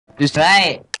This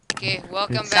Right. Okay,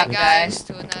 welcome What's back up, guys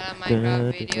to another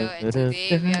Minecraft video, and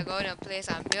today we are going to play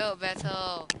some build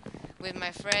battle with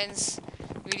my friends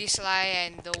Really Sly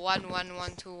and the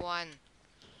 11121.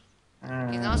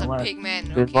 Okay, now it's a What?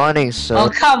 pigman. Good Okay, morning, sir. Oh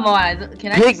come on!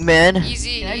 Can I just? Pigman.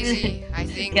 easy, Can I just- easy. I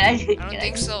think. Can I? I Can don't I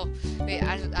think just- so. Wait,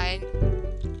 are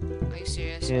you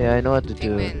serious? Yeah, I know what to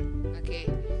do. Pigman. Okay,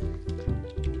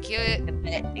 kill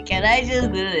it. Can I just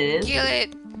do this? Kill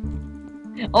it.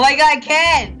 Oh my god, I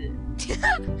can!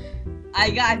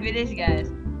 I finished, guys.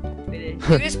 Finished.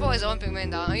 You just put his own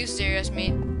pigman down. Are you serious,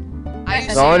 mate? Are you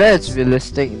No, that's serious?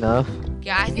 realistic enough.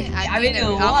 Yeah, I think I mean, that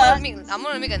what? I'm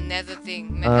gonna make a nether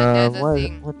thing. Nether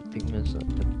thing. What pigments?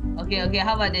 Okay,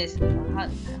 how about this? How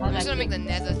I'm do just I gonna make the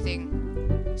nether thing.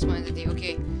 It's my nether thing.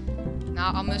 Okay.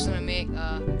 Now I'm just gonna make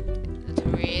the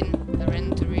terrain, the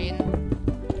random terrain.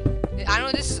 I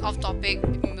know this is off topic,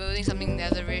 building something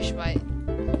netherish, but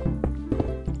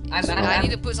I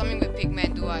need to put something with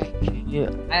pigman, do I? Yeah.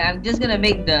 I'm just gonna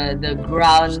make the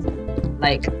ground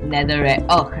like netherrack.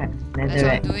 Oh crap, That's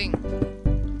what I'm netherrack.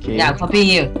 doing. Okay. Yeah, I'm copying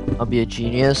you. I'll be a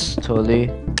genius, totally.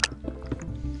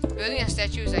 Building a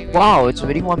statue is like really, Wow, really it's long.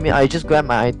 already 1 minute. I just grabbed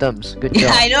my items. Good Yeah,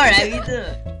 job. I know, right? Me too.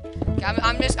 Okay,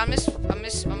 I'm just gonna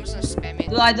spam it.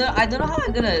 Dude, I don't know how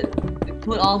I'm gonna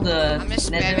put all the I'm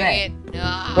just netherrack. spamming it.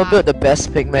 Ah, Gonna build the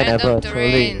best pigman random ever,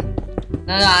 terrain. totally.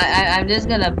 No, I'm just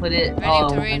gonna put it Random all.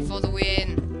 terrain for the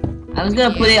win. I'm just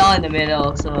gonna put it all in the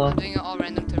middle. So I'm doing it all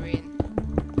random terrain.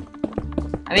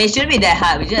 I mean, it shouldn't be that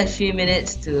hard. We just have 3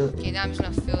 minutes to. Okay, now I'm just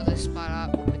gonna fill this spot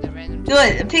up with the random.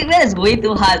 Dude, pigman is way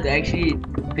too hard to actually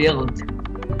build.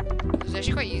 It's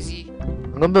actually quite easy.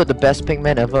 I'm gonna build the best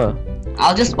pigman ever.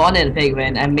 I'll just spawn in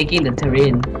pigman. I'm making the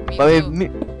terrain. Me But too. we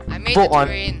I made vote the on-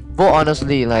 terrain. vote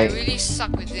honestly, I like really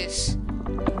suck with this.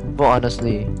 vote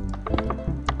honestly.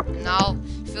 Now,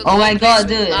 fill Oh the my whole god,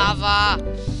 place with dude. lava.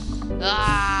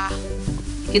 Ah,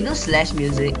 You can do slash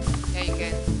music. yeah, you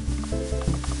can.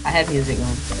 I have music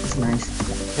on. It's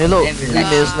nice. Hey look, Every 3 life.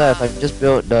 minutes left. I just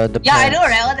built the Yeah, I pants. know,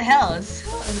 right? What the hell? It's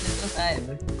so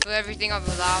time. Fill everything up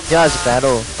with lava. Yeah, it's a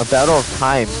battle of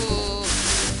time. Ooh.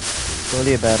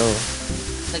 Totally a battle.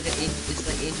 It's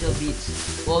like Angel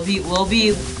Beats. Will we No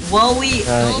be evil.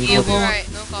 able? copyright,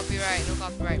 no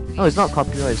copyright, please. No, it's not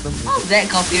copyright. It's not. How's that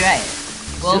copyright?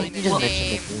 Will, You just will,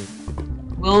 mentioned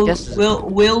it. will, Yes.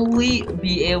 will we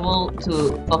be able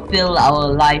to fulfill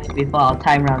our life before our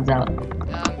time runs out?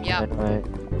 Yeah, Right.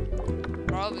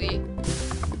 probably.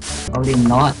 Probably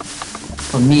not.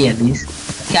 For me at least.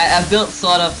 Okay, I built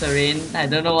sort of terrain. I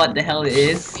don't know what the hell it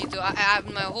is. Me too.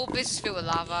 My whole place is filled with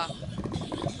lava.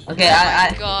 Okay, Oh my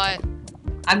I god.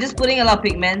 I'm just putting a lot of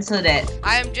pigment so that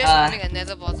I am just opening a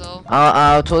nether portal.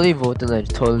 I'll totally vote it.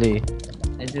 Totally.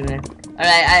 I do that.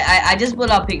 Alright, I just put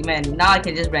a lot of pigment. Now I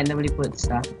can just randomly put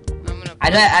stuff. I'm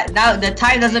gonna Now the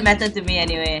time doesn't matter to me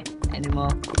anymore.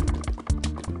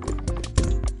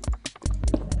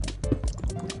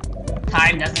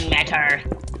 Time doesn't matter.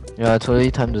 Yeah, totally.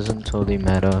 Time doesn't totally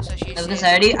matter. So she Because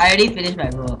said, I already finished my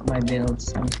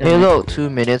builds. I'm still Hey look, 2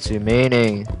 minutes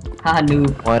remaining. Haha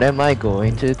noob. What am I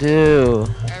going to do?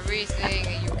 everything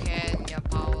that you can in your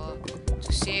power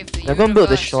to save the I'm gonna build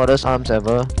the universe. shortest arms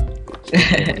ever.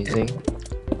 Amazing.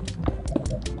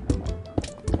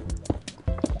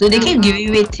 Dude, they keep Now giving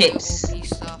I'm me gonna tips. build OP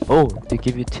stuff. Oh, they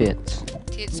give you tits.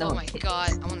 Tits, No, oh my tits.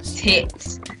 god, I wanna see it.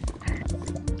 Tips.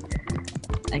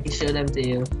 I can show them to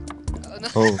you. Oh, no.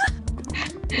 Oh,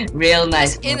 Real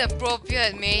nice. That's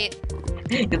inappropriate, mate.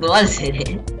 You're the one who said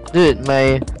it. dude,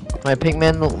 my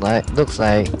pigman looks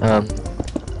like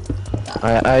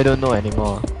I don't know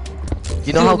anymore.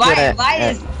 You know Dude, how good mine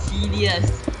is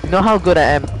tedious. you know how good I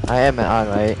am at art,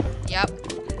 right? Yep.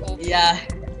 OP. Yeah.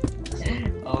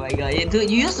 Oh my god, dude,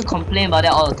 you used to complain about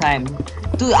that all the time.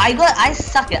 Dude, I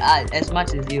suck at art as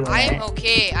much as you. I am right?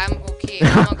 okay, I'm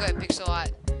not good at pixel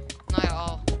art. Not at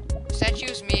all.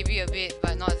 Statues maybe a bit,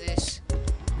 but not this.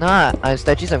 Nah,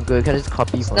 statues I'm good. Can I just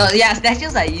copy from? No, yeah,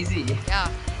 statues are easy. Yeah,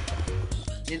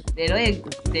 They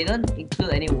don't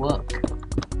include any work.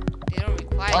 they don't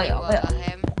require Oh, any yeah, work, oh,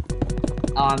 ahem.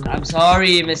 I'm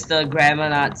sorry, Mr. Grammar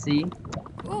Nazi.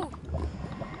 Ooh.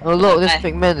 Oh look, this I-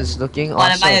 pigman is looking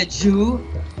What, am I a awesome. Jew?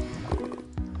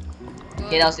 Good.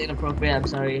 Okay, that was inappropriate, I'm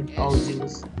sorry. All Yes.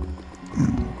 Jews.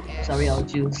 Yes. Sorry, all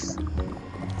Jews.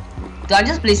 Dude, I'm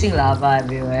just placing lava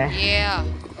everywhere. Yeah.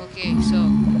 Okay, so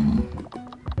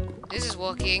this is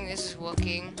working. This is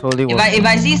working. Totally If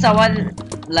I see someone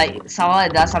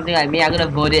that does something like me, I'm gonna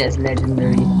vote it as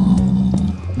legendary.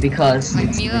 Because Like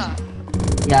it's, me lah.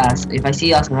 yeah, if I see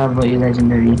yours, I'm gonna vote you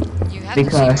legendary. You have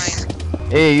Because to see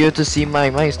Hey, you have to see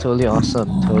mine. Mine is totally awesome.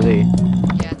 Totally.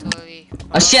 mine. Yeah, totally.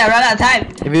 Oh shit, I ran out of time.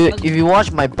 If you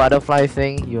watch my butterfly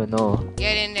thing, you'll know.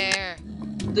 Get in there.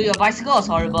 Dude, your bicycle was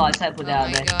horrible. I decided to put Oh that out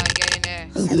my there. god, get in there.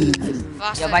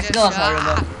 Faster, Your bicycle was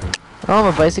horrible. Oh,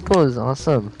 my bicycle is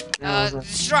awesome.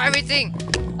 Destroy everything.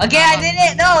 Okay, I did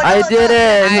it. No, I did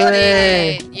it. I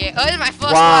Hooray. did it. Yeah. Oh, this is my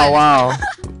first Wow, one. wow.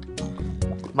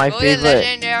 My Oh, favorite.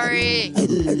 legendary.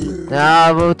 Nah,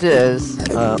 I wrote it as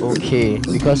okay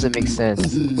because it makes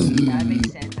sense. Yeah, that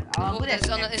makes sense. I'll Oh, put it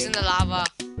it's in the lava.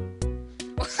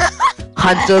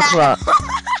 Hunter Club.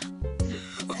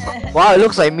 Wow, it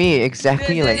looks like me.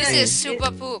 Exactly like This me. is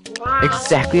super poop.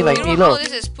 Exactly like You me. know how Look.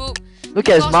 this is poop? Look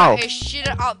at his Because mouth. it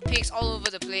shitted out pigs all over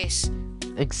the place.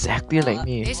 Exactly like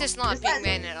me. This is not a pig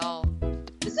man at all.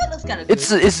 This one looks kind of good.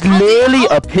 It's literally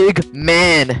a pig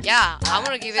man. Yeah, I'm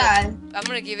gonna give it. I'm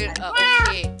gonna give it a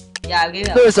okay. Yeah, I'll give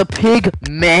it No, it's a pig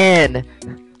man.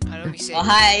 I don't be saying. Oh,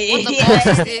 hi. What the fuck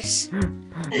is this?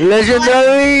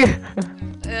 Legendary.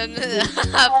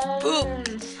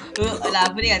 Poop. Nah,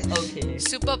 I'm putting it as okay.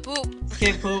 Super poop.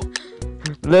 Okay, poop.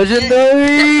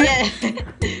 Legendary. Yeah.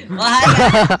 Oh,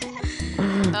 hi.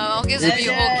 Okay, so be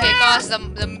okay, cause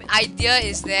the idea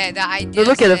is there. The idea. No,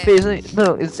 look at the there. face.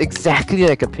 No, it's exactly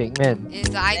like a pig man. Is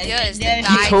the idea is there. He The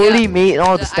He idea, totally made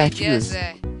all the idea is statues.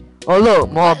 there. Oh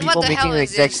look, more What people the making hell the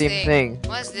is exact this same thing.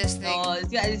 What's this thing? Oh,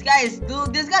 this guy is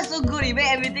good. This guy's so good. He made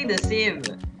everything the same.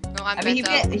 No, I'm I mean, he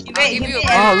better. made- he I'll made- give he you a made-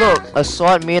 poop. Oh look, a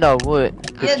sword made of wood.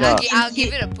 Good Yeah, job. I'll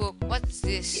give it a poop. What's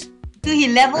this? Dude, he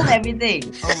leveled everything.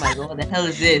 Oh my god, what the hell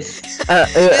is this? His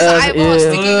eyeball is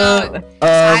sticking out.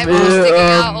 eyeball is sticking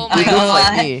out, oh my it looks god.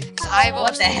 like me. His eyeball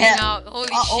What is the sticking hell? out. Holy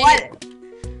What?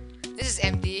 shit. This is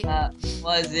empty.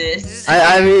 What is This this? is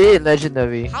I made it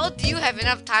legendary. How do you have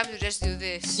enough time to just do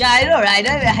this? Yeah, I know, right?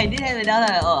 I didn't have it down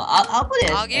at all. I'll put it.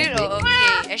 I'll give it a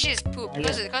okay. Actually, it's poop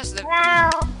because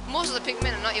most of the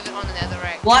pigmen are not even on the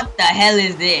netherrack. What the hell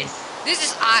is this? This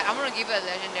is I'm gonna give it a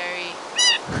legendary.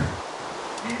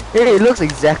 Hey, it looks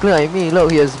exactly like me.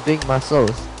 Look, he has big muscles.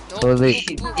 Nope. Totally.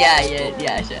 Yeah,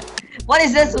 sure. What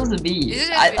is that supposed to be? Is this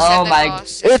meant to be Oh Santa my.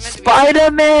 Claus? It's meant to be-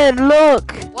 Spider-Man.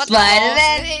 Look. What the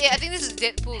Spider-Man? balls? I think this is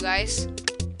Deadpool, guys.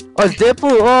 Oh, it's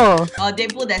Deadpool. Oh. Oh, they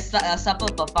put that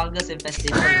suffered from fungus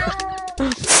infestation.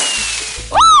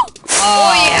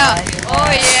 Oh yeah! Oh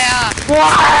yeah!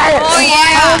 What? Oh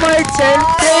yeah! How am I 10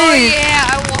 Oh days? yeah!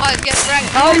 I won. Get wrecked.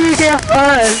 How do you get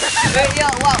first? Wait, yo,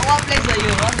 what place are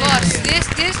you? What place Boss, are you?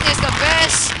 this is the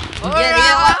best Ian,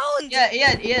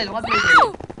 around. Ian, what place are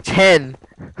you? 10.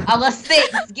 I was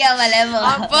 6. Get on my level.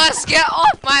 I'm first. Get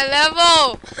off my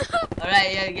level.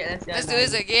 Alright, yeah, Let's do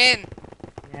this again.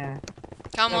 Yeah.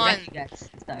 Come Yo, on. rest you guys.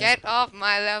 Start. Get off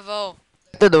my level.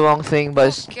 Did the wrong thing,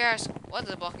 but Who cares what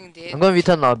the blocking did? I'm gonna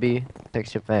return lobby.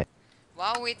 Texture pack.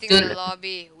 While waiting Dude, in the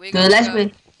lobby, we're Dude, let's gonna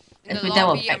wait. in Let's the pretend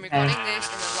we're lobby. I'm back, recording this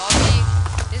in the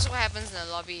lobby. This is what happens in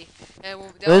the lobby. And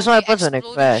This is what happens when I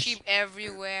exploding crash. sheep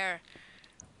everywhere.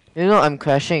 You know I'm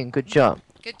crashing. Good job.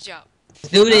 Good job. Let's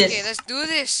do this. Okay, let's do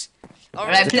this.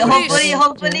 Alright, Alright,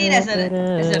 hopefully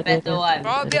there's a better one.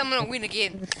 Probably I'm gonna win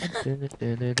again.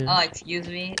 Oh, excuse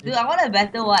me. Dude, I want a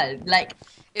better one. Like,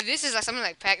 If this is like something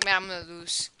like Pac-Man, I'm gonna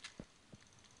lose.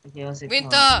 okay, what's it Winter!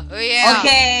 called? Oh yeah!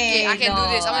 Okay, I can no,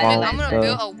 do this. Wow, I'm gonna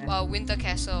so- build a winter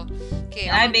castle. Okay,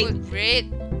 Can I I'm gonna make- put red.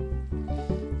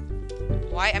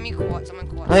 White, I mean quartz. I'm on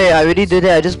quartz. Hey, I already did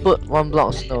it. I just put one block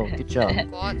of snow. Good job.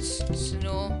 Quartz,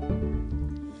 snow,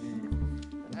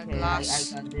 Okay, I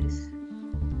glass. got this.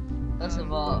 First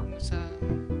of all,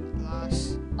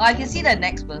 Glass. oh, I can see the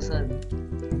next person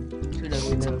through the Some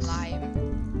windows.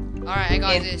 lime. Alright, I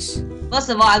got Okay. this. First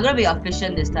of all, I'm gonna be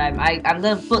efficient this time. I'm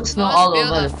gonna put snow First, all build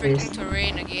over a the place. freaking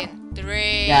terrain again.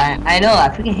 Terrain. Yeah, I know. I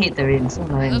freaking hate the rain. So I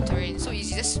annoying. love terrain. So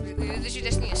easy. You literally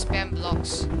just need to spam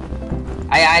blocks.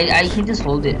 I can just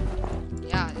hold it.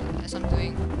 Yeah, that's what I'm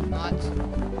doing. Not.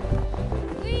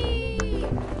 Whee!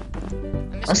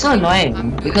 I'm just That's so building- annoying I'm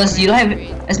building because you don't have.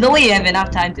 terrain. There's no way you have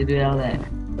enough time to do all that.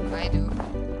 I do.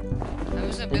 I'm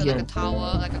just gonna build like a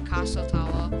tower, like a castle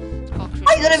tower. It's called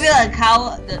How you gonna Christmas. build a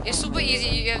cow? It's super easy.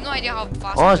 You have no idea how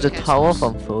fast. Oh, you it's the build tower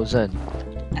castles. from Frozen.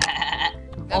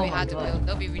 That'll Oh be my hard to God. build.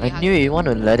 That'll be really I hard. knew it. You want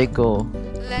to let it go.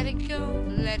 Let it go,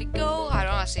 let it go. I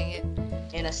don't know how to sing it.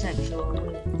 In a sexual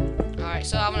way. Alright,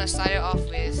 so I'm gonna start it off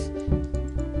with.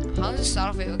 How does it start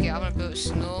off with? Okay, I'm gonna build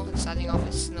snow. Starting off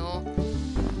with snow.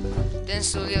 Then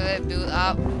slowly let it build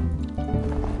up.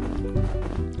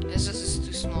 This is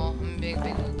too small. I'm big,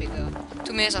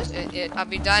 2 minutes. I'll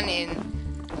be done in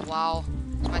a while.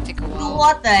 This might take a while.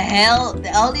 What the hell?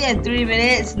 Only at 3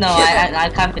 minutes? No, I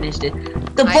can't finish this.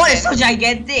 The I board can. is so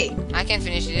gigantic. I can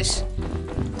finish this.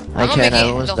 I I'm not can. making I it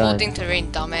the almost whole done. thing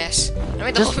terrain, dumbass. I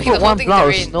made the Just whole, put the whole one thing block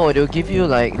of terrain. snow. They'll give you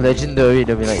like legendary.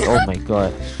 They'll be like, oh my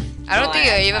god. I don't No, think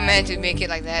you're I'm even fine. meant to make it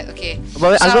like that. Okay.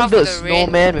 But I'm Start gonna off build a with the rain.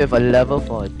 snowman with a level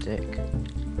for a dick.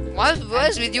 What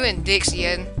is with you and dicks,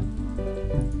 Ian?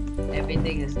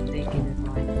 Everything is taken in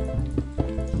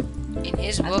mind. In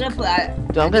his I'm book? gonna put.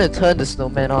 Dude, I'm gonna turn the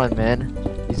snowman on, man.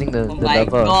 Using the Oh the my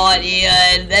lever. god,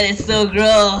 Ian, that is so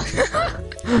gross.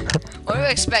 What do you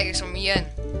expect from Ian?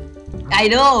 I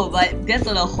know, but that's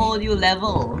on a whole new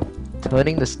level.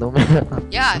 Turning the snowman on.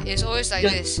 Yeah, it's always like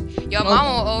Your- this. Your your- mom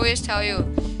will always tell you,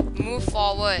 move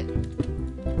forward.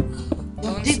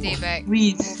 Don't Dick stay will back.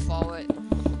 freeze. Move forward.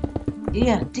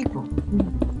 Yeah, Tickle.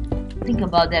 Think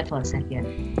about that for a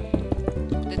second.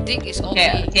 The dick is OP.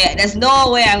 Okay, there's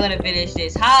no way I'm gonna finish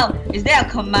this. How? Is there a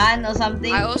command or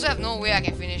something? I also have no way I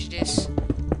can finish this.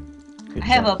 I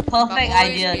have a But perfect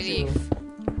always idea believe. too.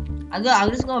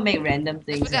 I'm just gonna make random That's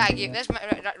things. what I in give. here. That's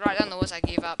write down the words I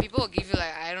gave up. People will give you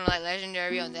like I don't know, like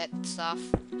legendary on that stuff.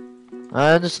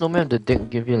 The snowman with the dick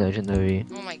will give you legendary.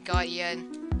 Oh my god,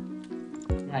 Ian.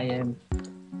 I am.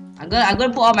 I'm gonna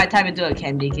put all my time into a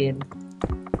candy cane.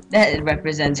 That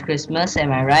represents Christmas,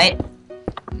 am I right?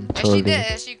 Actually, Totally.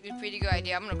 that's actually a pretty good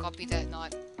idea. I'm gonna copy that.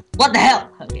 Not. What the hell?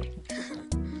 Okay.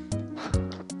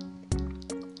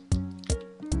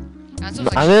 Answer No,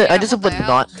 was like, I "Yeah, just what the put hell?"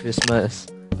 not Christmas.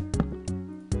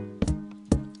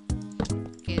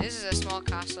 Okay, this is a small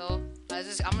castle.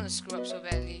 I'm gonna screw up so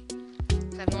badly.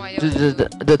 I have no idea The, what to the,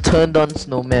 do. the, the turned on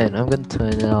snowman. I'm gonna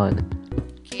turn it on.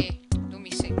 Okay, don't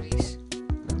be sick, please.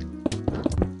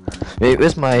 Wait,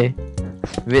 where's my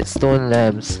redstone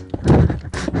lamps?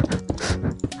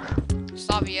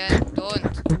 Stop, Ian. Don't.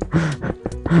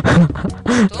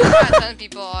 Don't try to turn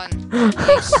people on.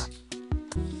 Please.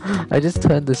 I just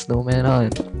turned the snowman on.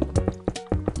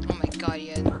 Oh my god,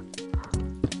 Ian.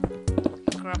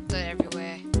 You're corrupted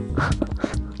everywhere.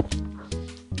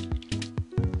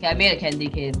 Okay, I made a candy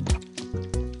cane.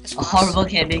 That's A fast. horrible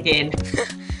candy cane.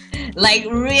 Like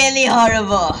really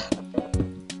horrible.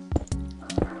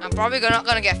 I'm probably not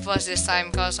gonna get first this time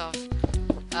because of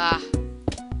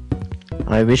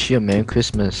I wish you a Merry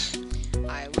Christmas.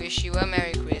 I wish you a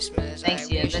Merry Christmas. Thanks,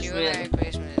 I Ian, wish that's you a real- Merry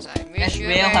Christmas. I that's wish you a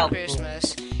real Merry helpful.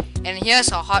 Christmas. And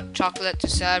here's a hot chocolate to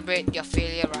celebrate your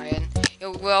failure, Ryan.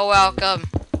 You're well welcome.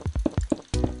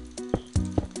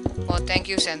 Well, thank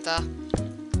you, Santa.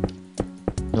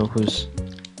 No, who's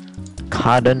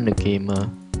Carden the gamer?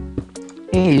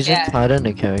 Hey, isn't Yeah. Carden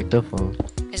the character from?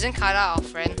 Isn't Kada our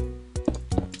friend?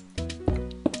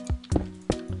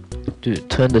 To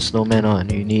turn the snowman on,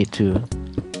 you need to.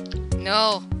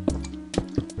 No.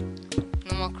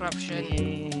 No more corruption.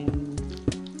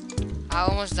 I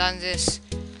almost done this.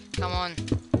 Come on.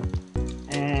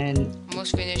 And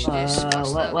Almost finished this.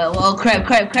 well, crap.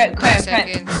 5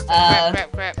 seconds.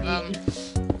 Crap.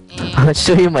 I'll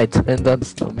show you my turned on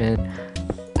snowman.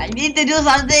 I need to do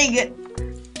something.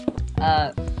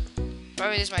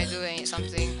 Probably this might do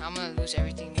something. I'm gonna lose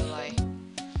everything, no lie.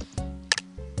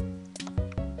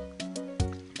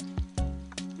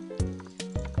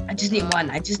 I just need one.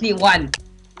 I just need one.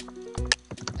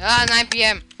 9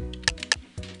 p.m.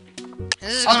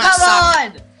 This is Oh gonna come suck.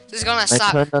 on! This is gonna I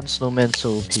suck. turned on snowman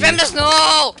so OP. Spam the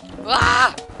snow!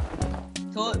 Ah!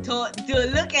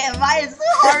 Dude, look at mine. It's so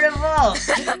horrible.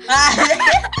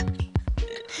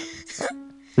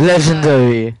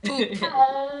 Legendary.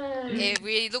 Hey,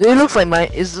 we look. It looks like mine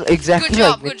is exactly Good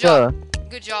job, like good winter.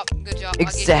 Good job.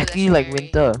 Exactly like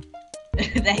winter.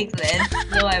 Thanks, man.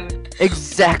 No,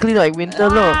 Exactly like winter,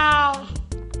 look. I'm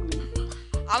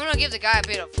gonna give the guy a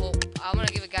bit of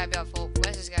hope.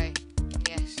 Where's this guy?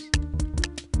 Yes.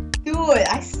 dude,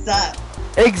 I suck.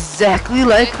 Exactly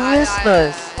like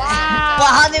Christmas. Well,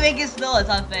 how they make it snow? It's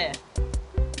unfair.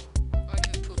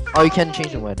 Oh, you can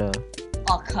change the weather.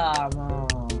 Oh, come on.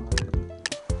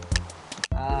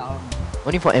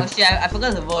 Only for Oh shit, I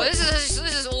forgot to Oh, vote. this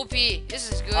is OP.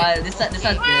 This is good. This one's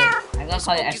good. I'm gonna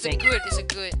call it It's a epic. good. It's a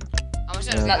good. I'm just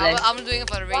Yeah. gonna Not say, less. I'm doing it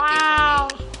for the rating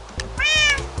for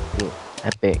me. Dude,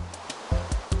 epic.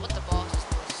 What the balls is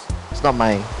this? It's not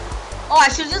mine. Oh, I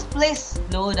should just place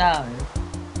snow down.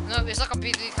 No, it's not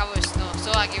completely covered with snow,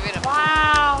 so I give it a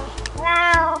wow.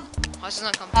 Oh, it's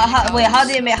not completely covered Wait, how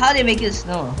with they make it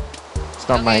snow? It's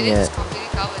not okay, mine this is yet. completely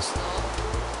covered with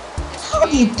snow. It's How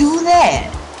do you trees. do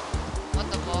that? What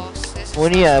the balls? This is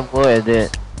Only not I something voted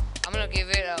else. it. I'm gonna give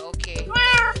it a okay.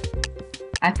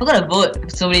 I forgot to vote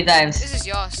so many times. This is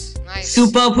yours. Nice.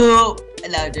 Super poop.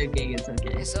 No, I'm joking. It's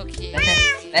okay. It's okay.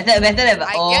 Better than.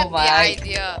 I Oh get the my.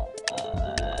 idea.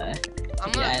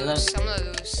 I'm yeah, I gonna lose. I'm gonna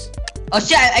lose. Oh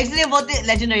shit! I actually voted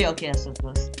legendary. Okay, I'm so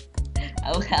close.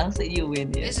 I'll say you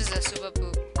win. Yeah. This is a super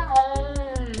poop.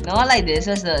 No, I like this.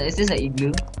 Is this an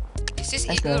igloo? It's this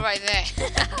That's eagle a- right there.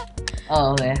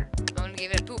 Oh, okay. I'm gonna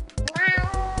give it a poop.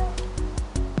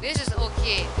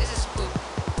 Okay, this is poop.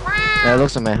 That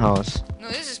looks like my house. No,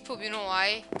 this is poop. You know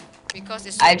why? Because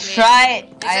it's so I plain. tried.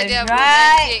 It's like I they're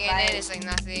tried. romantic and then it's like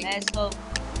nothing. Let's hope.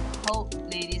 Hope,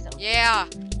 ladies. Yeah,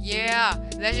 yeah.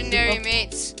 Legendary Super-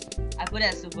 mates. I put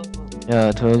that super full.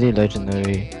 Yeah, totally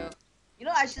legendary. Okay, You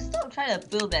know, I should stop trying to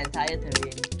fill the entire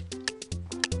terrain.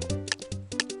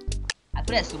 I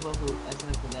put that super full. I just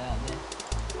gonna put that out there.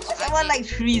 Why does everyone like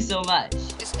trees so much?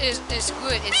 It's good. It's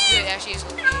good. Actually, it's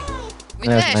okay. We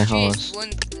That's don't my have trees, house.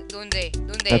 don't they?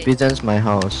 Don't they? Represents my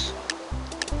house.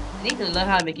 I need to learn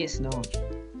how to make it snow.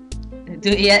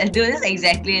 Dude, yeah, dude, this is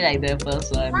exactly like the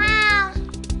first one.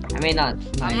 I mean, not.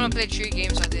 I'm gonna mine. play 3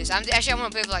 games of this. I'm gonna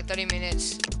play for like 30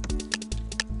 minutes.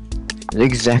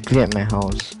 Exactly at my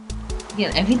house.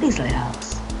 Yeah, everything's like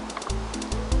house.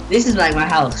 This is like my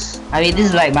house. I mean, this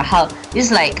is like my house.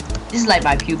 This is like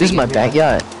my pubic. This is my area.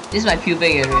 backyard. This is my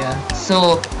pubic area.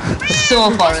 So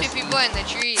Must forest. be people in the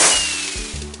trees.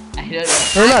 I don't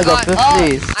know. No, I got 5th oh,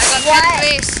 place. I got What? 10th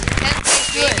place. 10th place,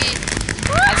 baby.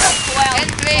 I got 12.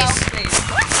 10th place. 12th place.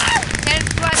 10th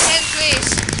plus 10th place.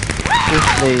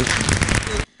 5th place.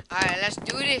 Alright, let's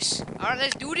do this. Alright,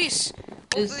 let's do this.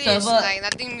 This Hopefully it's server- like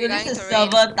nothing Dude, regarding this is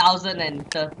terrain. server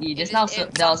 1030. Just now there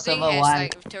was server 1.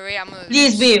 Like, terrain, I'm gonna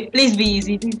Please lose. be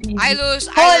easy. Please be easy. I lose.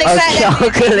 Holy I crap! lose.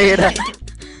 A calculator.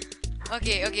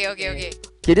 Okay.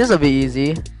 Okay, this will be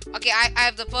easy. Okay, I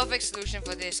have the perfect solution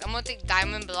for this. I'm gonna take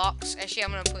diamond blocks. Actually,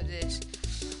 I'm gonna put this.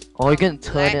 Oh, you can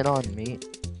turn Black. it on, mate.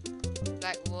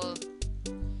 Black wool.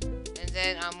 And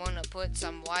then I'm gonna put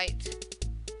some white.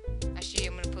 Actually,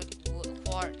 I'm gonna put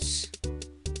quartz.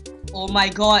 Oh my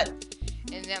god.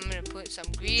 And then I'm gonna put some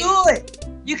green. Dude!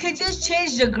 You can just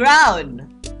change the ground.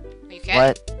 You can?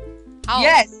 What? How?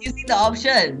 Yes, using the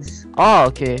options. Oh,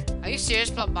 okay. Are you serious,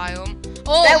 plot biome?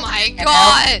 Oh That my would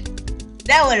god!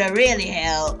 That would have really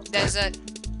helped. Desert.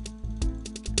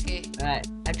 Okay. Alright,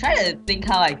 I'm trying to think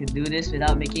how I can do this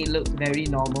without making it look very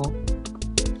normal.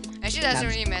 Actually, doesn't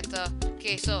really matter.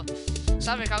 Okay, so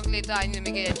start with calculator. I need to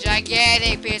make it a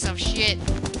gigantic piece of shit.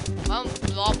 One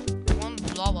blob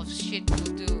of shit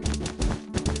will do.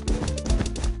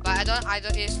 But I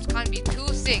don't. It can't be too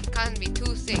thick. Can't be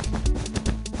too thick.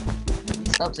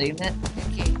 Stop saying that.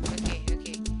 Okay.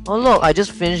 Oh look, I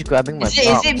just finished grabbing my Is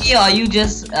blocks. it me or are you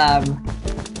just I'm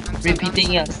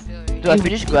Repeating I'm it. feel already. Dude, I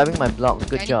finished grabbing my blocks. I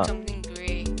Good need job. something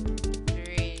gray.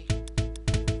 Gray.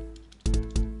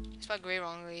 I spelled gray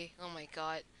wrongly. Oh my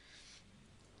god.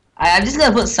 I'm just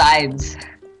gonna put signs.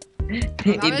 I'm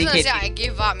just gonna say I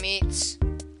give up, mates.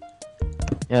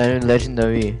 Yeah,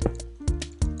 legendary.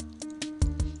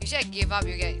 You say I give up,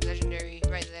 you get legendary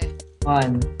right there.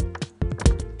 1,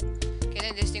 Okay,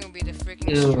 then this thing will be the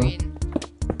freaking 2. screen.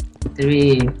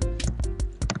 3,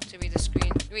 To be the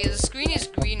screen. Wait, the screen is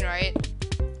green, right?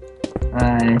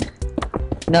 5.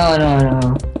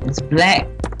 No. It's black.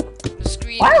 The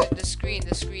screen. What? The screen.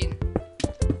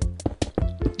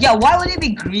 Yeah, why would it be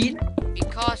green?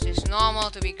 Because it's normal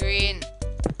to be green.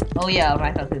 Oh yeah,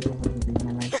 I thought it was green.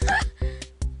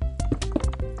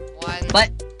 One.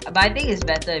 But I think it's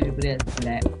better if you put it as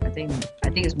black. I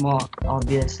think it's more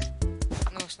obvious.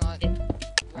 No, it's not.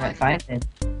 Alright, fine then.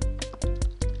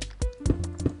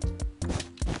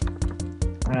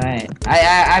 Alright.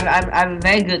 I'm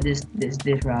very good this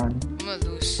round. I'm gonna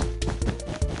lose.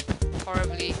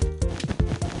 Horribly.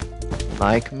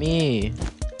 Like me.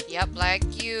 Yep,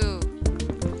 like you.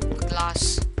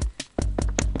 Glass.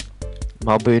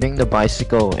 While building the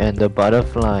bicycle and the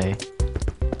butterfly.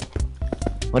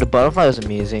 Well, the butterfly was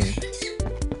amazing.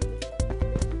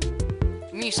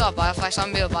 You mean you saw a butterfly?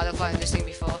 Someone built a butterfly in this thing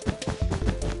before.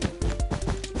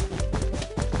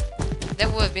 That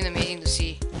would have been amazing to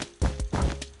see.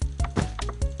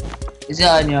 Is it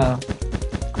on your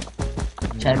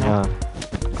channel?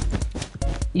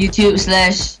 Yeah. YouTube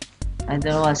 / I don't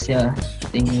know what's your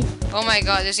thingy. Oh my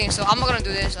god, this thing is so. I'm not gonna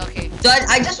do this. Okay. So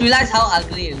I just realized how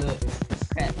ugly it looks.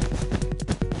 Crap.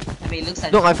 I mean, it looks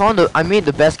like. Look, I made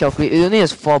the best calculator. It only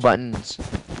has 4 buttons.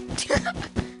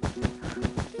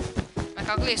 My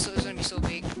calculator is gonna be so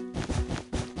big.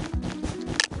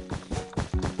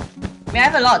 I mean, I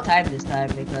have a lot of time this time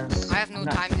because I have no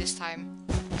time this time.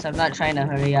 So I'm not trying to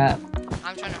hurry up.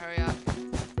 I'm trying to hurry up.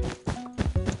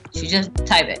 You should just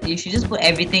type it. You should just put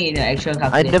everything in your actual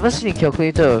calculator. I've never seen a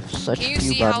calculator with such Can you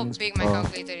few see how buttons big my before.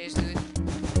 calculator is, dude?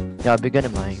 Yeah, bigger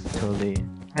than mine, totally.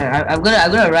 I'm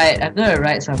gonna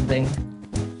write something.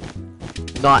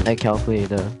 Not a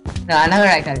calculator. No, I'm not gonna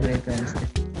write calculators.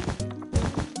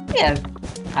 Yeah,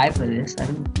 time for this. I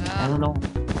don't know.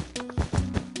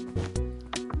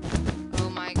 Oh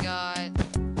my god.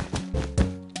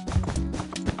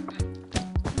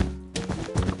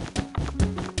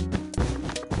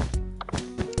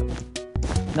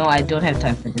 No, I don't have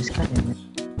time for this. God damn it.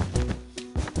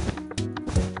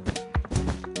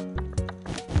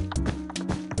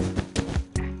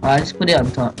 I'll just put it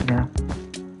on top, yeah.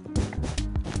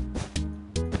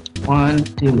 1,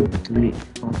 2, 3,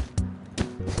 4.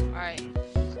 Alright.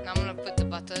 Now I'm gonna put the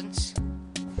buttons.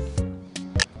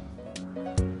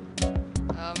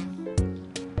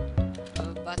 A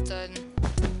button.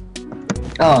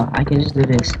 Oh, I can just do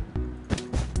this.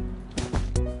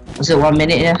 Was it 1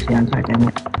 minute? Yeah, god damn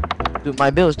it. Dude, my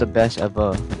build is the best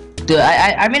ever. Dude,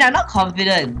 I mean, I'm not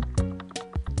confident.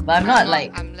 But I'm not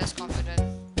like, I'm less confident.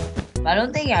 but I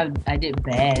don't think I did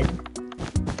bad.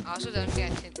 I also don't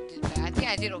think I did bad. I think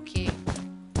I did okay.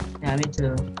 Yeah, me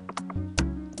too.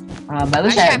 But I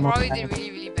wish Actually, I I had more probably time. did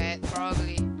really bad.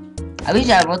 Probably. I wish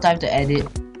I had more time to edit.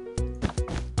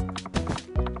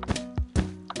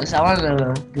 Cause I want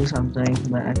to do something,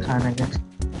 but I can't, I guess.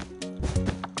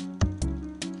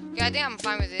 Okay, I think I'm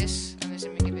fine with this. I'm just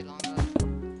gonna make it a bit longer.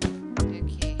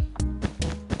 Okay.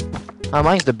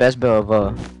 Mine's the best build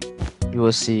ever. You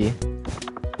will see.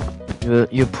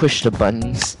 You push the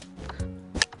buttons.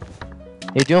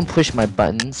 Hey, do you want to push my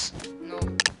buttons? No.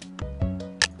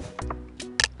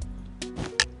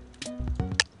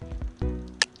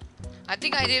 I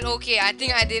think I did okay. I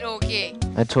think I did okay.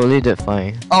 I totally did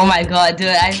fine. Oh my god, dude,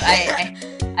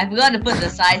 I forgot to put the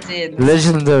size in.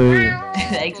 Legendary.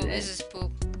 Thanks, Poop, man. this is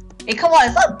poop. Hey, come on,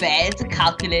 it's not bad. It's a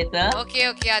calculator. Okay,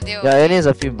 okay, I did okay. Yeah, it needs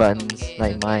a few It's buttons, okay,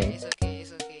 like it's okay, mine. It's okay,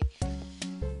 it's okay.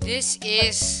 This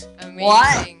is amazing.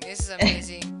 What? This is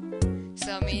amazing. It's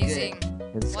amazing.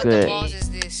 It's What the good. balls is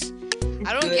this?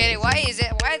 I don't good. get it. Why is it?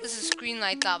 Why does the screen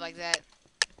light up like that?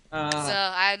 So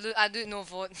I do no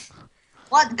vote.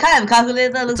 What kind of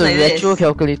calculator It's looks a like retro this?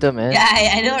 calculator, man. Yeah,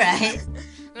 I know, right?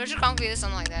 Virtual calculators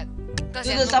sound like that. Because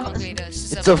Dude, there's no some-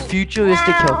 calculators. It's a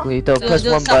futuristic calculator. Dude, Press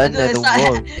dude, one some- button dude, and the some-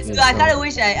 world. Dude, I kind of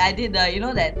wish I did the, you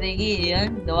know that thingy, yeah?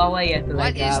 The one where you have to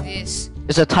What like, is this?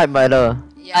 It's a typewriter.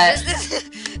 Yeah, this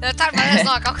the typewriter is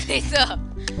not a calculator.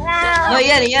 No,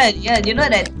 yeah, you know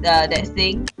that, that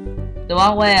thing? The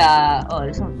one where, oh,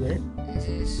 this one's good. This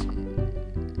is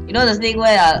You know the thing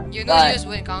where, you know use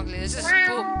word calculator. This is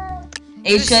poop.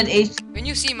 Asian, When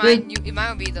you see mine,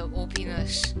 mine will be the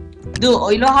OPness.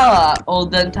 dude, you know how,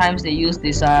 olden times they use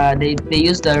this, they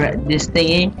use this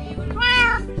thingy?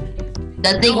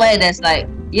 The thing where there's like,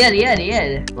 yeah.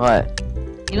 What?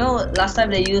 You know, last time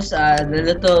they used the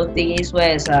little thingies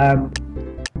where it's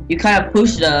you kind of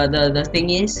push the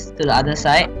thingies to the other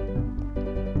side.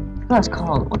 What's it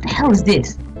called? What the hell is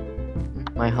this?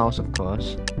 My house, of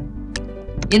course.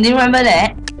 You didn't remember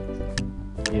that?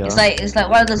 Yeah. It's like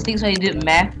one of those things where you do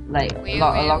math like a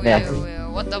lot better.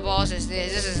 What the balls is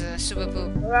this? This is a super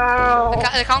poop.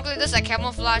 The calculators are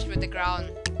camouflaged with the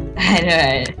ground. I know,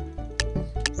 right?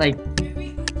 It's like,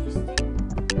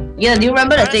 yeah. Do you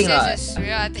remember the thing?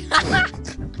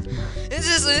 This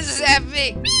is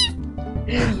epic.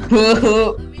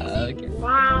 Okay.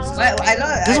 I know.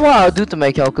 This is what I'll do to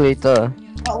my calculator.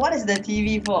 What is the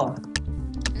TV for?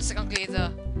 This is a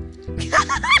calculator.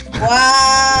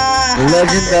 Wow!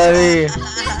 Legendary.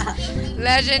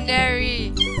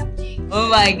 Legendary. Oh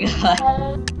my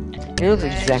god! It looks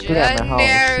exactly like my house.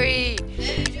 Legendary.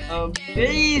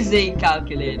 Amazing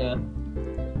calculator.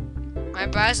 My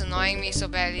brother's annoying me so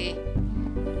badly.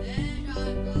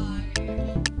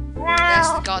 That's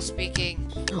God speaking.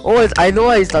 Oh, I know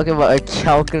what he's talking about. A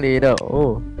calculator.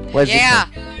 Oh, what is Yeah,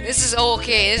 this is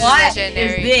okay. This What is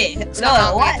legendary. is this? It's No,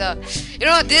 not what? calculator. You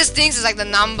know, these things is like the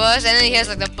numbers, and then he has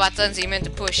like the buttons he meant to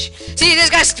push. See, this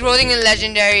guy's scrolling in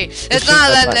legendary. There's Pushing not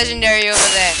a the button. legendary over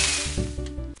there.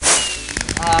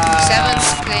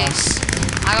 7th place.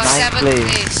 I got Ninth 7th place.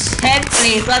 place. 10th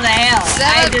place, what the hell?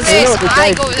 7th just- place. No, the I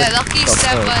guy go with that. just Lucky got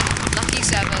 7. first. Lucky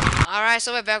 7. Alright,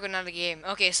 so we're back with another game.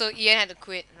 Okay, so Ian had to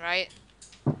quit, right?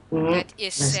 Mhm. That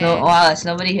is There's sad. no, wow, there's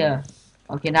nobody here.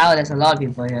 Okay, now there's a lot of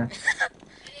people here.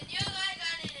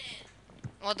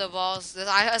 What the balls?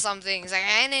 I heard something. It's like,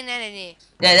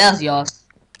 Yeah, that was yours.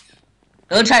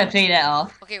 Don't try to play that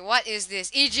off. okay, what is this?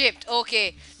 Egypt.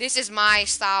 Okay, this is my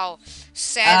style.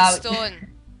 Sandstone.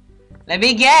 Let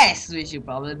me guess. We should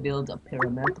probably build a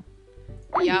pyramid.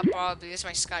 Yeah, probably. This is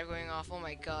my Skype going off. Oh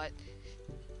my god.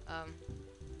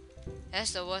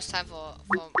 That's the worst time for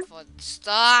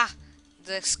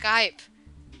the Skype.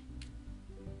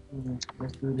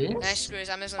 Let's do this. Nice screws.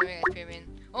 I'm just gonna make a pyramid.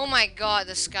 Oh my god,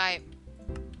 the Skype.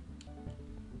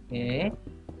 Okay.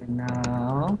 And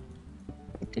now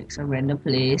we take some random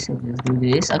place and just do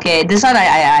this. Okay, this one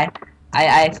I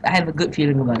have a good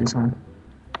feeling about this one.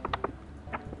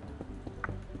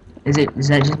 Is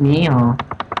that just me or?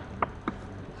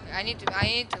 I need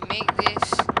to make this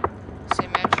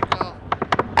symmetrical.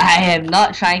 I I am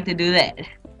not trying to do that.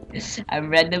 I'm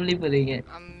randomly putting it.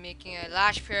 I'm making a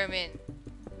large pyramid.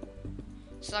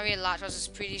 It's not really large, but it's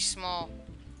pretty small.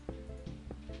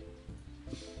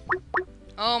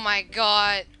 Oh my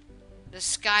god. The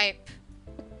Skype.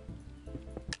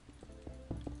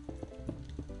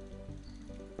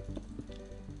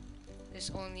 It's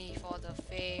only for the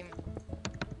fame.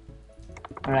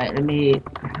 Alright, let me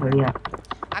hurry up.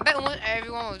 I bet almost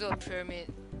everyone will do a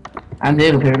pyramid. I'm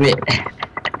doing a pyramid.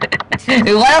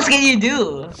 What else can you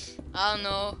do? I don't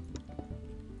know.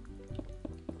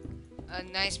 A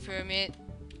nice pyramid.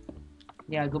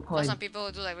 Yeah, good But point. some people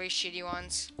will do like very shitty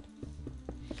ones.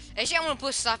 Actually, I'm gonna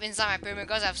put stuff inside my pyramid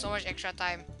because I have so much extra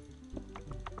time.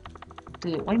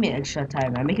 Dude, what do you mean extra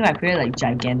time? I'm making my pyramid like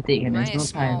gigantic and Mine there's no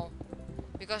is time. small.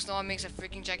 Because no one makes a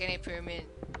freaking gigantic pyramid.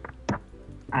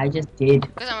 I just did.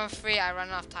 Because I'm afraid I run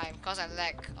out of time. Because I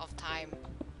lack of time.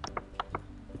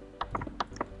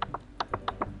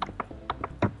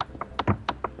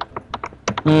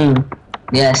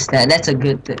 Yes, that's a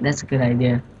good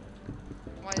idea.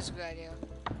 What is a good idea?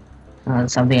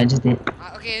 Something I just did.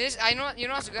 Okay, this I know. You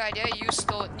know what's a good idea? Use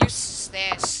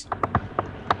stairs.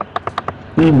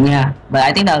 Yeah, but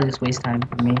I think that will just waste time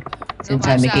for me No, since but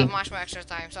I'm actually I making. have much more extra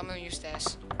time, so I'm gonna use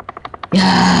stairs.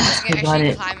 Yeah, Because you we can got actually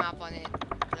it. climb up on it.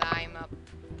 Climb up.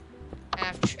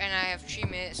 And I have 3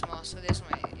 minutes more, so this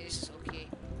is okay.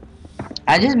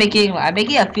 I'm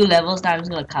making a few levels now. I'm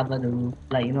just gonna cover the roof,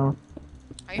 like you know.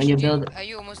 When you build. Are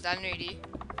you almost done already?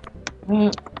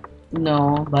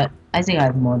 No, but I think I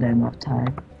have more than enough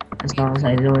time. As long as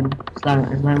I don't. As long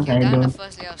as Okay, I I'm done the don't.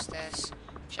 first layer of stairs.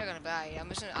 Sure, gonna die. I'm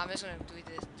just gonna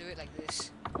do it like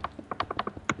this.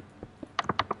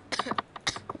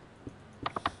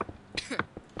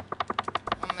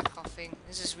 I'm not coughing.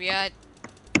 This is weird.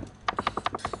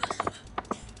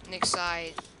 Next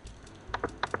side.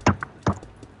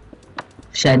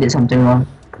 Shit, I did something wrong.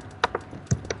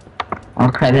 Oh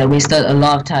crap! I wasted a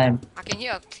lot of time. I can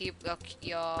hear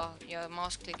your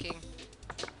mouse clicking.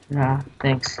 Nah,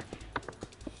 thanks.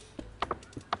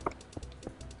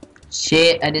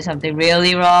 Shit, I did something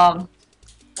really wrong.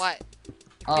 What? You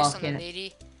Oh, pissed on okay. the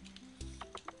lady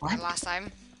What? last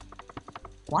time?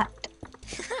 What?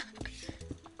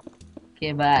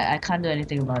 Okay, but I can't do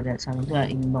anything about that, so I'm gonna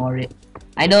ignore it.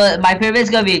 I know my pyramid's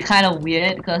gonna be kind of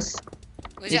weird because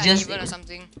Was It's it just- uneven or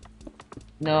something?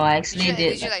 no, I actually Did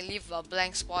you did. like leave a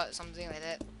blank spot or something like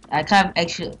that? I can't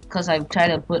actually because I'm trying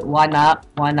to put one up,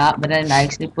 but then I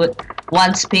actually put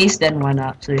one space, then one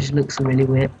up, so it just looks really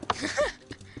weird.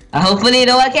 Hopefully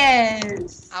no one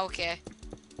cares. Okay.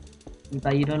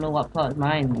 But you don't know what plot is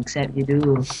mine, except you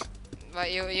do. But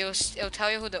it'll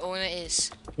tell you who the owner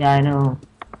is. Yeah, I know.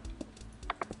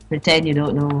 Pretend you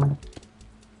don't know.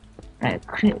 Right,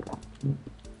 crap.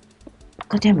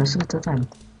 God damn, I'm so time.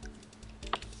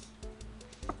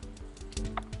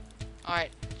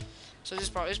 Alright. So this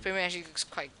pyramid actually looks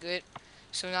quite good.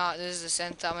 So now this is the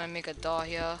center. I'm gonna make a door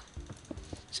here.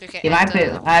 So you can Yeah,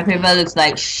 enter my paper looks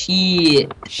like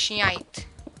shit. Shite.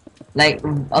 Like,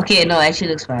 okay, no, actually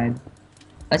looks fine.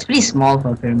 But it's pretty small for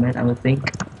a pyramid, I would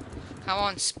think. Come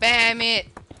on, spam it!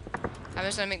 I'm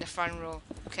just gonna make the front row.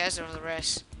 Who cares about the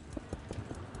rest?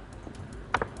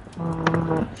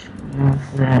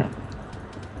 That.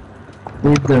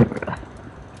 With the.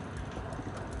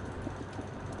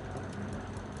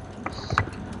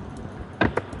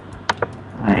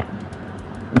 Alright.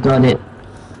 Got it.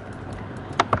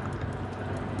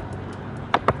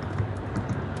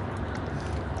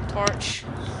 Torch.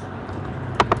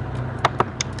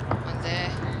 One there,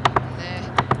 one there,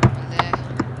 one there,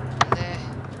 one there.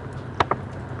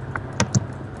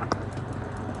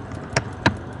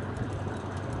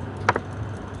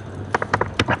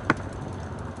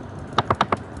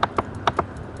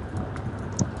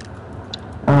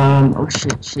 Oh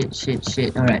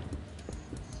shit. Alright.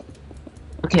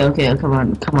 Okay, come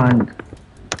on.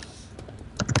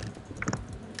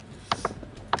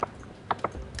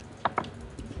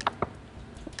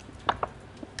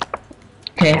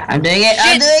 Okay, I'm doing it.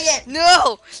 I'm Shit! doing it.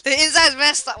 No! The inside's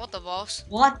messed up. What the balls?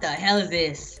 What the hell is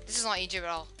this? This is not Egypt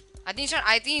at all. I think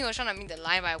he was trying to make the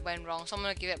line, but I went wrong. So I'm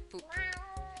gonna give it poop.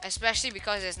 Especially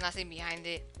because there's nothing behind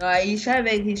it. He's trying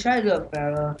to do a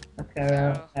pharaoh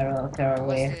What's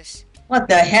way. this? What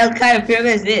the hell kind of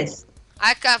pyramid is this?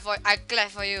 I clap for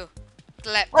you.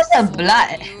 Clap. What's the for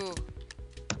blood? You.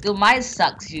 Dude, mine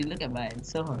sucks. You look at mine.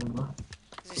 It's so horrible.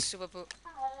 This is super poop.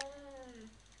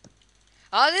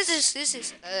 Oh, this is.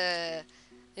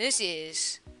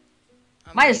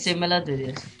 Mine is amazing. similar to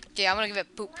this, Okay, I'm gonna give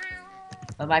it poop.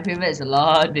 but my pyramid is a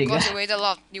lot bigger. Because he waited a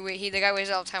lot. The guy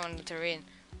wasted a lot of time on the terrain.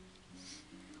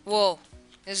 Whoa.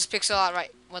 This is pixel art,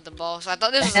 right? What the balls? I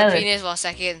thought this was The a hell? penis for a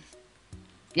second.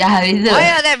 Yeah, it is.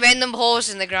 Why are there random holes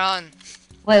in the ground?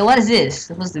 Wait, what is this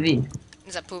supposed to be?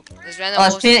 It's a poop. There's random Oh,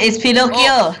 holes. it's Pinocchio.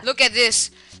 Oh, look at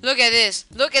this. Look at this.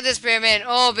 Look at this pyramid.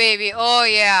 Oh, baby. Oh,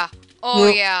 yeah. Oh,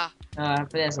 Poop. yeah.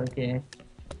 But that's okay.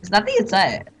 There's nothing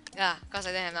inside. Yeah, because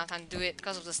I didn't have enough time to do it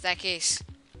because of the staircase.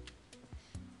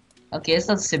 Okay, it's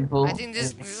not simple. I think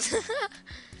this this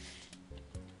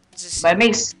is But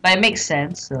it makes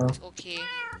sense. So okay.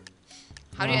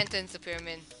 How do you Oh. enter into the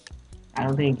pyramid? I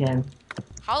don't think you can.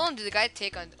 How long did the guy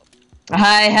take on?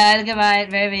 Hi, look at mine.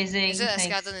 Very amazing. Is it a Thanks.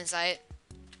 skeleton inside?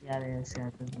 Yeah, there is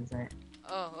skeletons inside.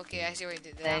 Oh, okay. I see what you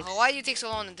did there. Thanks. Why do you take so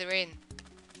long in the rain?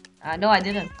 No, I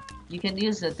didn't. You can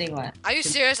use the thing, what? Are you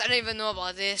serious? I don't even know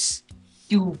about this.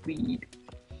 Stupid.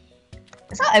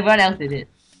 That's how everyone else did it.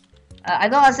 I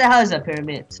don't understand how it's a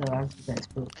pyramid, so I think that's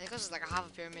cool. I think because it's like a half a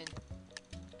pyramid.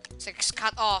 It's like it's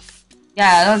cut off. Yeah,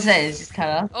 I don't understand. It's just kind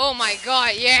of. Oh my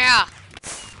god! Yeah.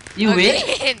 You win?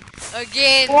 Again.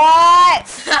 Again. What?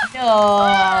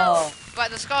 No.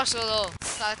 But the score so low.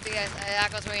 So I think I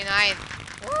got 29.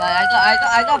 But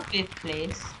I got 5th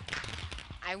place.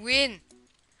 I win.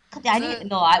 I need,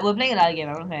 no, we're playing another game.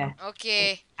 I don't care.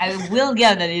 Okay. I will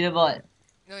get on the leaderboard.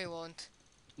 No, you won't.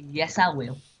 Yes, I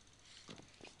will.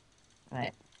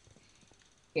 Right.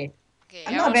 Okay.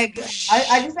 I'm not very good.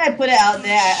 I just I put it out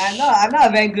there. I'm not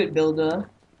a very good builder.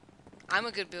 I'm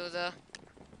a good builder.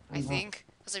 I Mhm. think.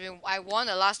 Because I won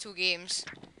the last 2 games.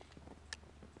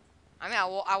 I mean,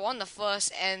 I won the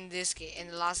first and this game and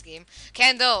the last game.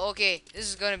 Candle, okay, this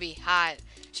is gonna be hard.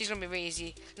 She's gonna be very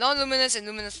easy. Non-luminous and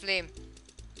luminous flame.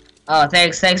 Oh,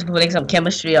 thanks for putting some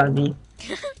chemistry on me.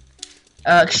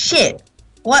 Shit.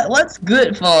 What's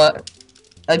good for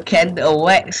a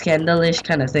wax candle-ish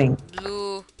kind of thing?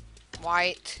 Blue,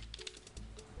 white.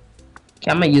 Okay,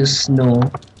 I'm gonna use snow.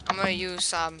 I'm gonna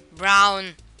use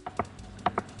brown.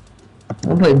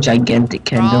 I'm gonna put a gigantic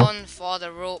candle. Brown for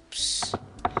the ropes.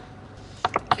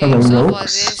 For Okay, the so for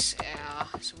ropes? this, yeah,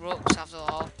 it's ropes after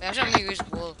all. Actually, I'm gonna use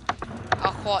wool.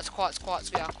 Quartz.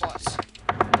 We are quartz.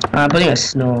 I'm putting a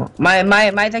snow.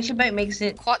 My texture pack makes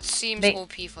it. Quartz seems Make-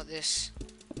 OP for this.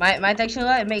 My texture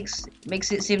pack makes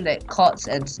it seem that quartz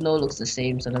and snow looks the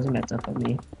same, so it doesn't matter for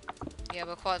me. Yeah,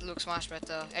 but quartz looks much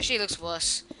better. Actually, it looks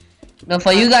worse. No,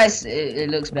 for you guys, it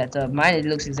looks better. Mine, it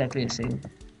looks exactly the same.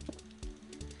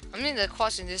 I mean, the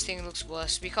quartz in this thing looks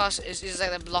worse because it's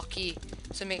like the blocky,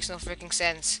 so it makes no freaking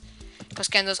sense. Because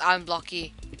candles aren't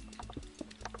blocky.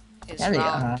 It's Yeah, they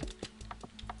round. are.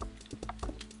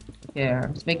 Yeah,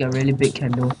 let's make a really big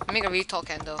candle. Make a really tall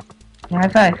candle. High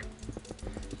five.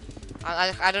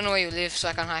 I don't know where you live, so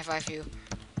I can't high five you.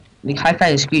 Like high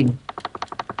five the screen.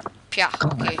 Yeah,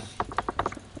 God. okay.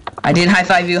 I didn't high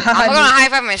five you. I'm not Haha. gonna high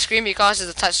five my screen because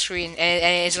it's a touch screen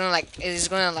and it's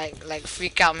gonna like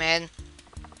freak out, man.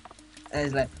 And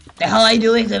it's like, the hell are you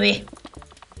doing to me?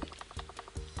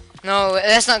 No,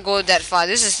 let's not go that far.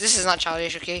 This is not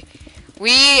childish, okay?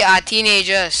 We are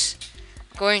teenagers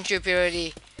going through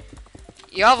puberty.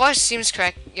 Your voice seems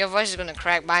crack. Your voice is gonna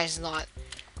crack. Mine's not.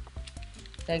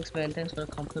 Thanks, man. Thanks for the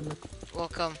compliment.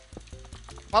 Welcome.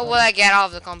 What will I get out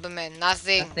of the compliment?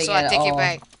 Nothing. Nothing So I at take it all.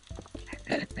 back.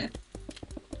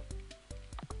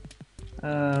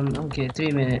 Okay,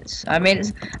 3 minutes. I mean,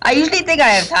 I usually think I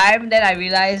have time, then I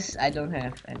realize I don't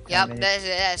have. Yep,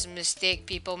 that's a mistake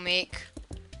people make,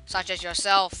 such as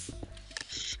yourself.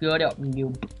 Shut up,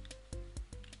 noob.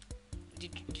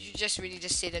 Did you just really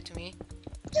just say that to me?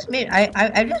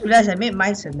 I just realized I made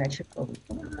mine symmetrical.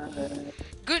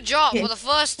 Good job Okay. for the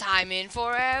first time in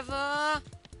forever.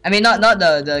 I mean, not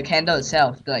the candle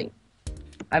itself. Like,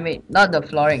 I mean, not the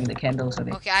flooring, the candles. I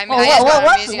mean. Okay, I mean, Oh, I just got an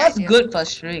what's amazing idea. good for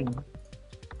string?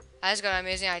 I just got an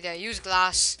amazing idea. Use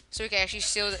glass so you can actually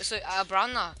seal the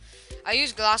brown now. I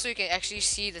use glass so you can actually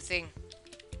see the thing.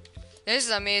 This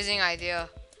is an amazing idea.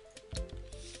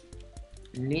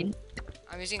 Lint.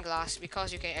 I'm using glass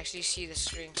because you can actually see the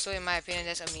string. So in my opinion,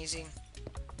 that's amazing.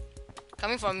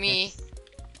 Coming from me,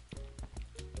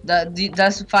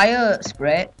 Does fire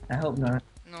spread? I hope not.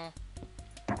 no.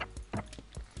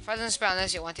 Fire doesn't spread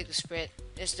unless you want it to spread.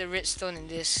 It's the redstone in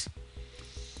this.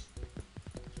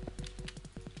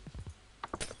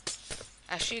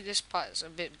 Actually, this part is a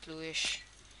bit bluish.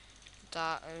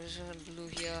 Dark. There's some blue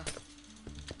here.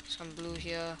 Some blue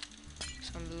here.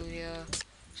 Some blue here.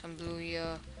 Some blue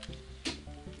here.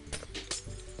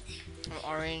 Some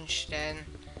orange. Then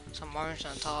some orange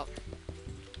on top.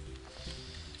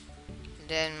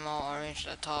 Then more orange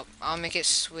on the top. I'll make it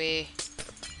sway.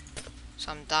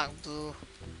 Some dark blue.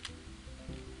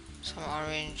 Some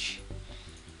orange.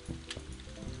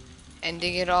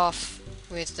 Ending it off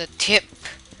with the tip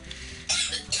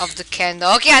of the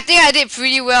Candle. Okay, I think I did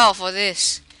pretty well for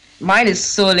this. Mine is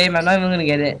so lame. I'm not even gonna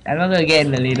get it. I'm not gonna get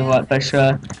in the leaderboard for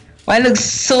sure. Mine looks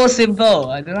so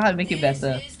simple. I don't know how to make it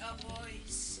better.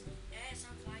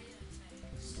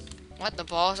 What the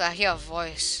balls? I hear a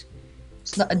voice.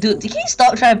 It's not, dude, can you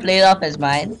stop trying to play it off as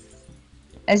mine?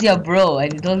 As your bro,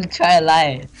 and you don't try to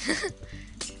lie.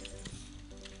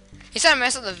 He's trying to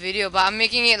mess up the video, but I'm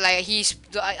making it like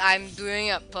I'm doing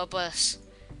it on purpose.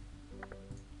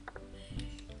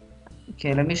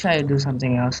 Okay, let me try to do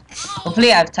something else.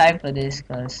 Hopefully I have time for this,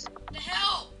 cause... The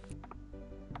hell?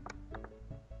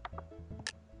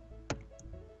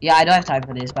 Yeah, I don't have time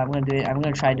for this, but I'm gonna do it. I'm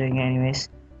gonna try doing it anyways.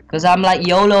 Cause I'm like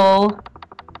YOLO.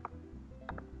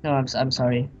 No, I'm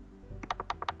sorry.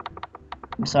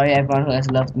 I'm sorry everyone who has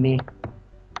loved me.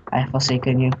 I have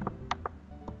forsaken you.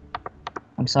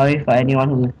 I'm sorry for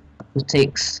anyone who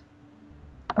takes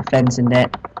offense in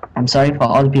that. I'm sorry for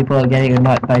all the people who are getting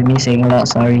annoyed by me saying a lot of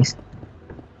sorries.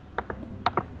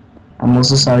 I'm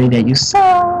also sorry that you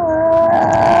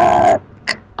suck.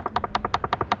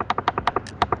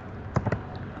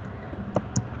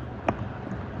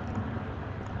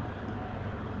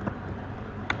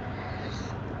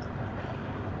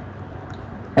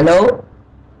 Hello?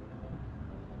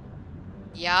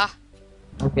 Yeah.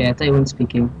 Okay, I thought you weren't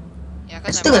speaking. Yeah, I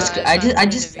cause took a I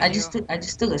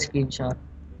just took a screenshot.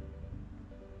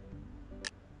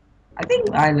 I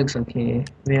think mine looks okay.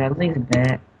 I mean, I don't think it's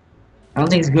bad. I don't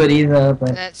think it's good either,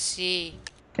 but... Let's see.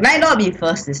 Can I not be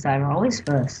first this time? I'm always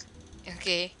first.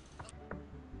 Okay.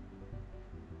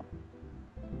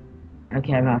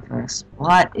 Okay, I'm not first.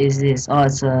 What is this? Oh,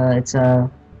 it's a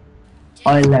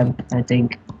oil lamp, I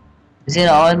think. Is it an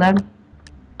oil lamp?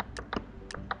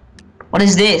 What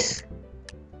is this?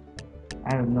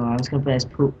 I don't know. I was gonna put it as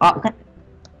poop. Oh, okay.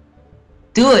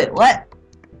 Do it. What?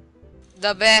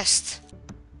 The best.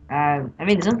 I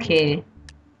mean, it's okay.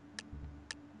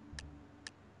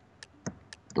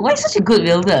 Why is such a good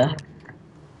builder?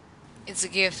 It's a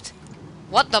gift.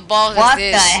 What the balls What is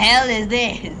the this? hell is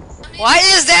this? Why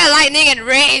is there lightning and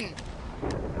rain?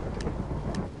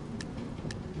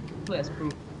 Put as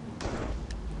poop.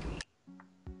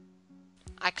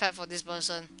 I clap for this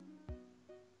person.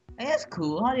 Hey, that's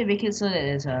cool. How do you make it so that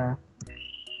it's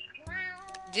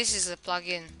This is a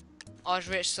plugin. Or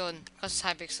redstone, cause it's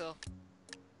Hypixel.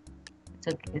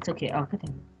 It's okay. Oh, good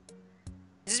thing.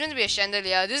 This is meant to be a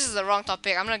chandelier. This is the wrong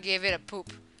topic. I'm gonna give it a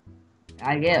poop.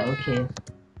 I get it, okay.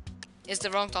 It's the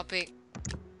wrong topic.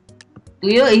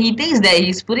 He thinks that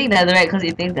he's putting the other right because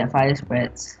he thinks that fire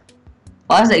spreads.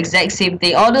 Oh, that's the exact same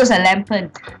thing. All those are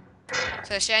lampant.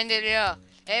 So chandelier.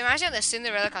 It reminds me of the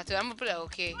Cinderella cartoon. I'm gonna put it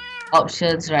okay.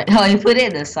 Options, right? Oh, you put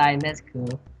it in the sign. That's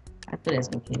cool. I put it as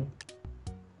okay.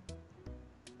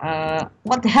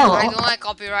 What the hell? I don't like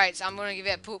copyrights. I'm gonna give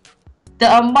it a poop.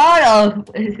 The amount of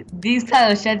these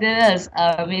type of chandeliers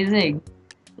are amazing.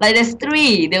 Like there's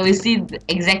 3 that we see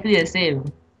exactly the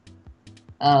same.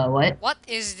 What? What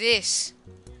is this?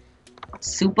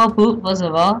 Super poop, first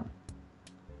of all.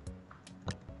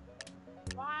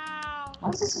 Wow.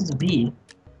 What's this supposed to be?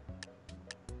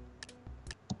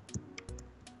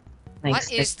 Like,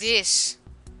 What is this?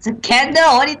 It's a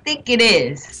candle. What do you think it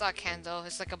is? It's not a candle.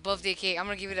 It's like a birthday cake. I'm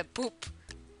gonna give it a poop.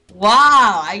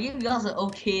 Wow, I give yours an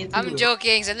okay too. I'm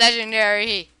joking. It's a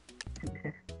legendary.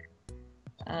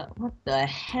 What the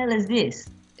hell is this?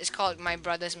 It's called My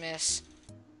Brother's Mess.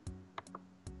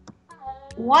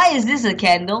 Why is this a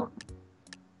candle?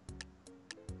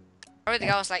 Probably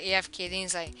the guy was like AFK. Then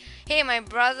he's like, "Hey, my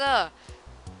brother."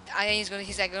 And then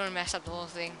he's like gonna mess up the whole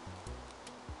thing.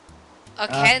 A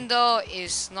candle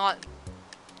is not.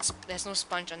 There's no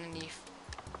sponge underneath.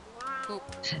 Poop.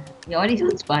 Yeah, what is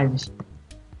with sponge?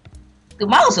 The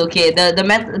mouse okay.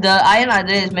 The iron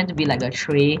under is meant to be like a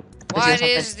tray. What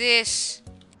is this?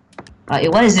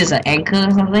 What is this? An anchor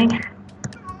or something?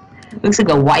 Looks like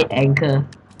a white anchor.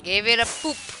 Gave it a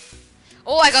poop.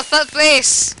 Oh, I got 3rd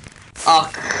place. Oh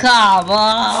come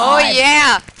on! Oh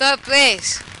yeah, 3rd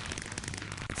place.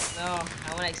 No,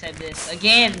 I wanna accept this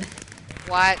again.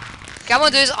 What? Okay, I'm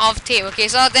gonna do this off tape. Okay,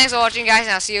 so thanks for watching, guys,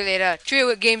 and I'll see you later.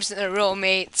 3 games in a row,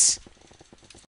 mates.